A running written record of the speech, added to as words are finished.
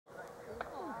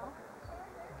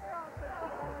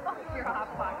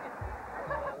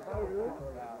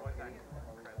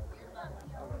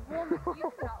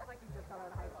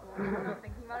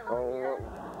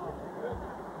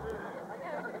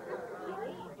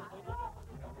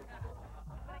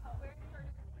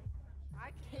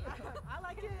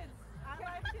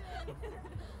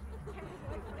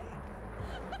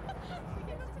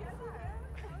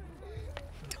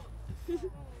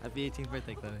Happy 18th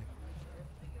birthday, Chloe.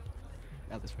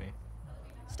 Got this for you.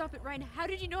 Stop it, Ryan. How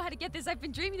did you know how to get this? I've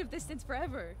been dreaming of this since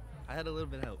forever. I had a little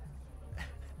bit of help.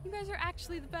 You guys are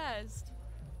actually the best.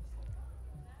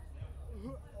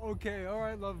 Okay, all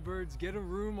right, lovebirds, get a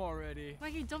room already.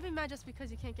 Mikey, don't be mad just because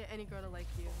you can't get any girl to like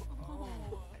you.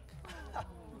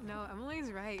 No,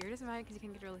 Emily's right. You're just mad because you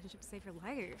can't get a relationship to save your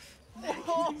life.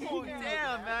 Oh,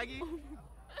 damn, Maggie.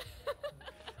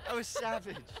 That was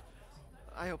savage.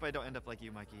 I hope I don't end up like you,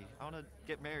 Mikey. I want to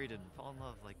get married and fall in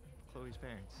love like Chloe's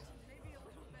parents.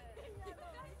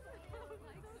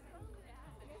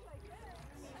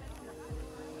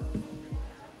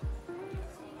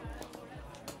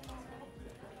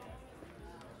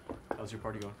 How's your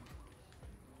party going?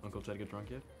 Uncle tried to get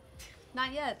drunk yet?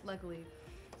 Not yet, luckily.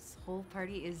 This whole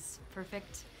party is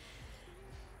perfect.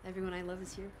 Everyone I love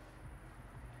is here.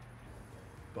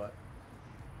 But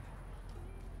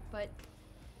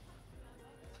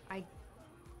I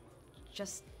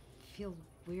just feel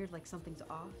weird, like something's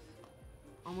off.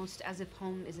 Almost as if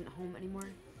home isn't home anymore.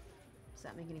 Does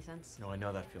that make any sense? no, I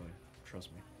know that feeling.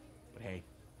 Trust me. But hey,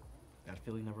 that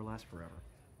feeling never lasts forever.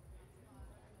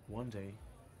 One day,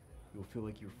 you'll feel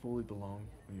like you fully belong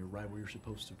when you're right where you're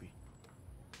supposed to be.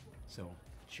 So,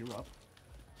 cheer up.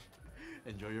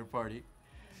 Enjoy your party.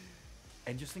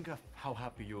 And just think of how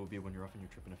happy you will be when you're off on your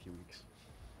trip in a few weeks.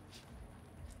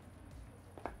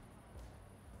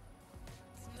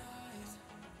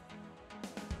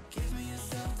 Give me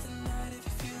yourself tonight if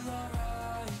you feel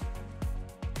alright.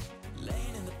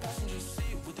 Laying in the passenger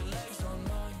seat with your legs on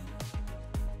mine.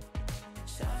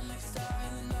 Shine like a star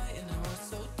in the night and the world's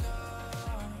so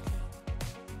dark.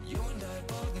 You and I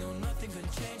both know nothing can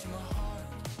change my heart.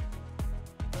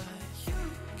 But you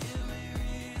give me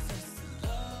reasons to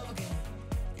love again.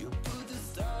 You put the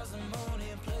stars and moon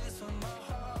in place for my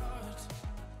heart.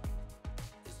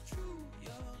 It's true,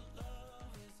 your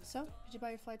love is So, did you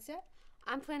buy your flights yet?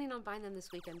 I'm planning on buying them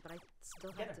this weekend, but I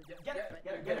still have to. Get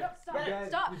it.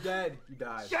 Stop! You're dead. You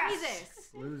died. Jesus!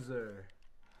 Loser.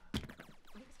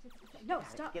 No,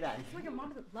 stop. Get out of That's why your mom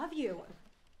doesn't love you.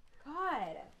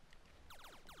 God.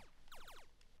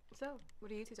 So,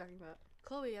 what are you two talking about?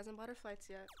 Chloe hasn't bought her flights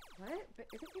yet. What? But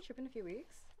isn't your trip in a few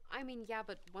weeks? I mean, yeah,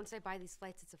 but once I buy these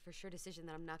flights, it's a for sure decision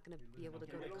that I'm not gonna be able to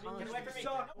go to college.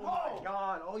 Suck. Oh my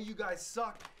God, all you guys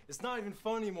suck. It's not even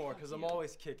fun anymore because I'm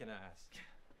always kicking ass.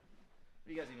 What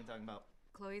are you guys even talking about?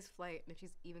 Chloe's flight, and if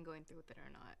she's even going through with it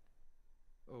or not.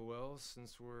 Oh well,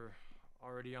 since we're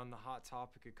already on the hot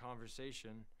topic of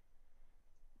conversation,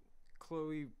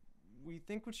 Chloe, we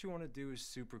think what you want to do is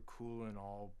super cool and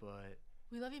all, but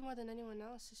We love you more than anyone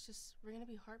else. It's just, we're gonna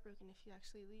be heartbroken if you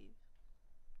actually leave.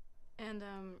 And,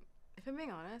 if I'm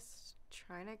being honest,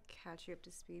 trying to catch you up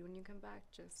to speed when you come back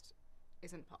just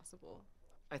isn't possible.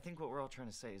 I think what we're all trying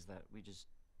to say is that we just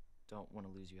don't want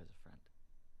to lose you as a friend.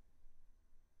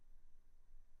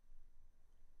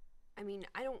 I mean,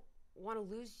 I don't want to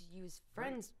lose you as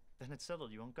friends. Right. Then it's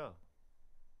settled. You won't go.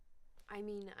 I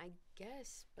mean, I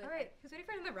guess, but... All right, who's ready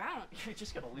for another round? You're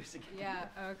just gonna lose again. Yeah,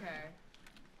 okay.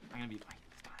 I'm gonna be fine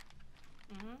this time.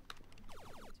 Mm-hmm.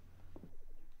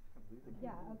 Yeah,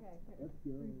 okay. Let's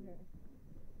go.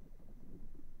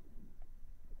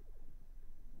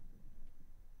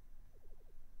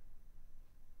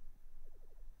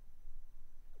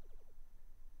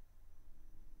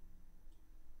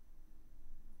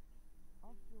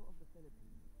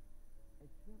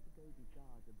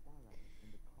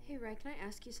 Hey, Ray, can I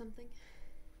ask you something?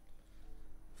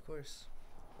 Of course.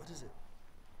 What is it?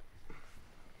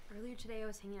 Earlier today, I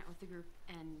was hanging out with the group,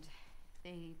 and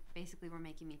they basically were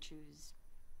making me choose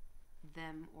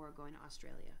them or going to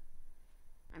Australia.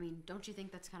 I mean, don't you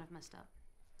think that's kind of messed up?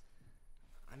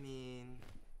 I mean,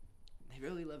 they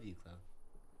really love you, Chloe.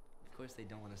 Of course they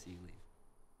don't want to see you leave.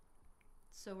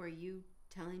 So are you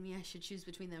telling me I should choose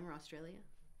between them or Australia?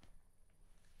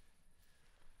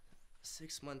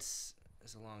 6 months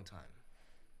is a long time.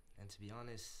 And to be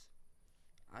honest,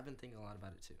 I've been thinking a lot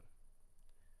about it too.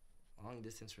 Long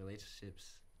distance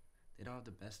relationships, they don't have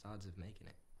the best odds of making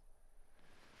it.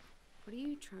 What are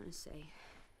you trying to say?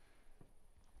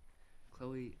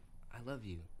 Chloe, I love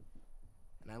you.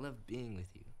 And I love being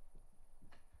with you.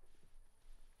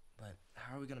 But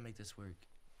how are we gonna make this work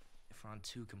if we're on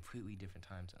two completely different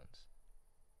time zones?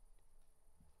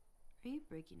 Are you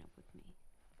breaking up with me?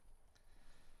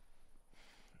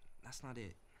 That's not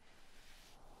it.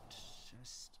 It's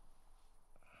just,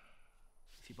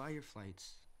 if you buy your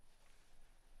flights,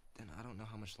 then I don't know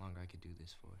how much longer I could do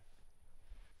this for.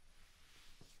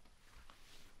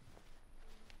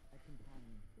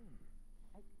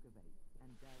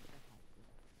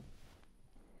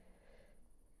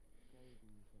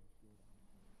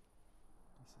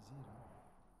 is it, huh?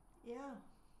 Yeah,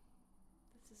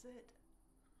 this is it.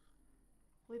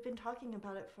 We've been talking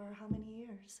about it for how many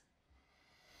years?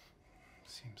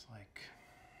 Seems like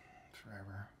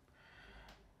forever.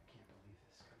 I can't believe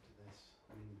this come to this.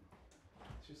 I mean,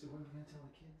 seriously, what are we gonna tell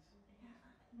the kids? Yeah,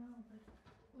 no, but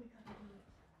we gotta do it.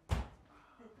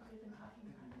 We've been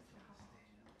talking about this for how long?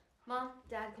 Mom,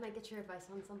 Dad, can I get your advice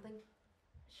on something?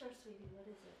 Sure, sweetie, what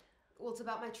is it? Well, it's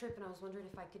about my trip, and I was wondering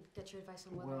if I could get your advice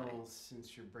on whether Well,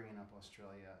 since you're bringing up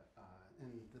Australia,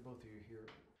 and the both of you are here,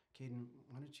 Caden,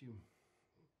 why don't you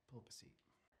pull up a seat?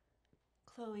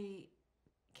 Chloe,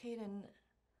 Caden,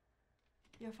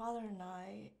 your father and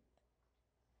I,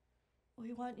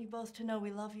 we want you both to know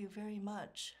we love you very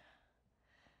much.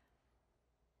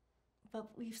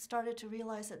 But we've started to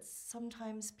realize that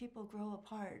sometimes people grow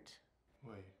apart.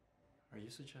 Wait, are you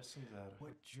suggesting that...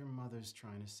 What your mother's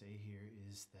trying to say here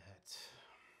is that,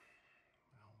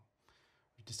 well,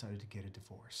 we decided to get a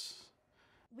divorce.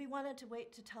 We wanted to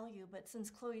wait to tell you, but since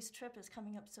Chloe's trip is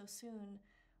coming up so soon,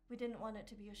 we didn't want it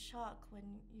to be a shock when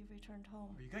you returned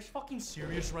home. Are you guys fucking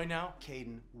serious right now?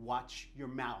 Caden, watch your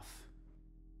mouth.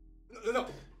 No.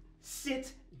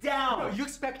 Sit down! No, you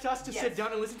expect us to sit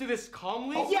down and listen to this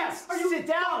calmly? Oh, yes! Are you sit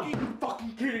down!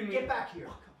 fucking kidding me? Get back here!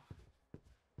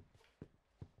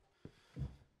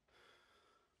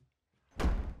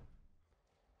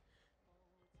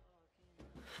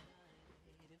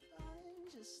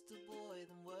 Just a boy,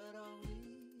 then what are we?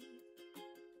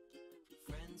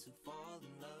 Friends who fall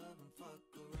in love and fuck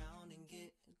around and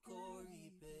get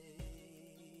gory,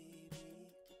 baby.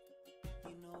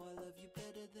 You know I love you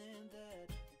better than that.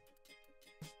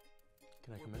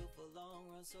 Can I come in? We're built for long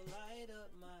run, so light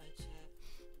up my chat.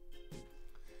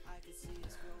 I can see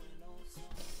us growing old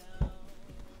sometime.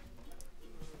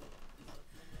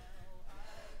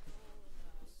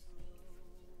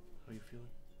 How are you feeling?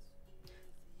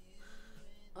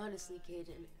 Honestly,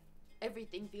 Caden,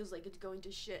 everything feels like it's going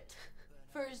to shit.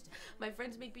 First, my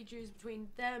friends make me choose between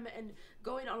them and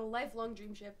going on a lifelong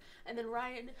dream ship. And then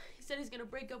Ryan, he said he's gonna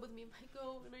break up with me if I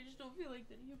go, and I just don't feel like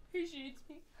that he appreciates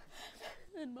me.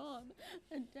 And Mom,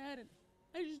 and Dad, and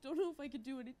I just don't know if I could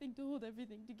do anything to hold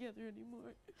everything together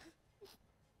anymore.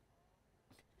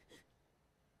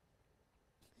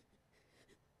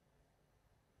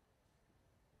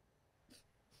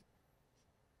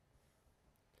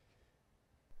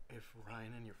 If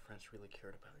Ryan and your friends really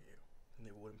cared about you, then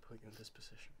they wouldn't put you in this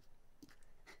position.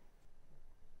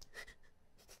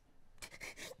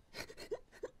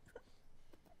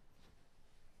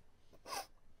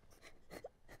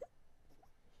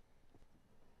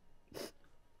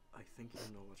 I think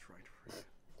you know what's right for you.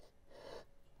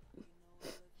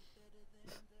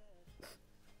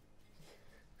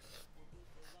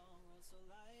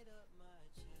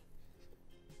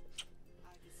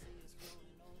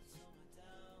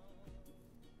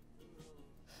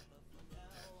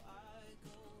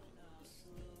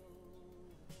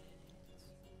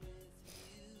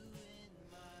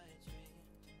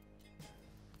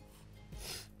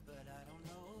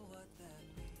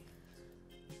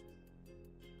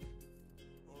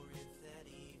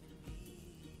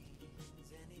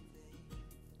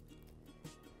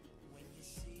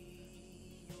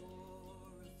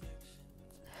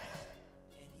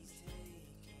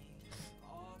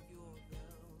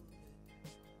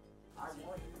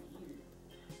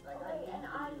 And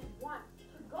I want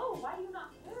to go. Why do you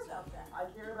not care about that? I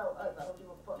care about us. I don't give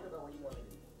a fuck about what you want to do.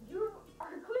 You are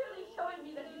clearly showing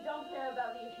me that you don't care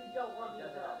about me if you don't want me to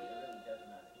go. It really doesn't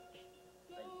matter.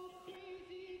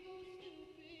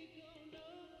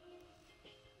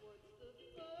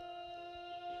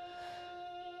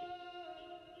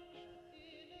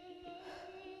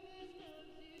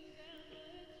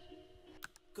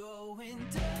 Going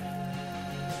down.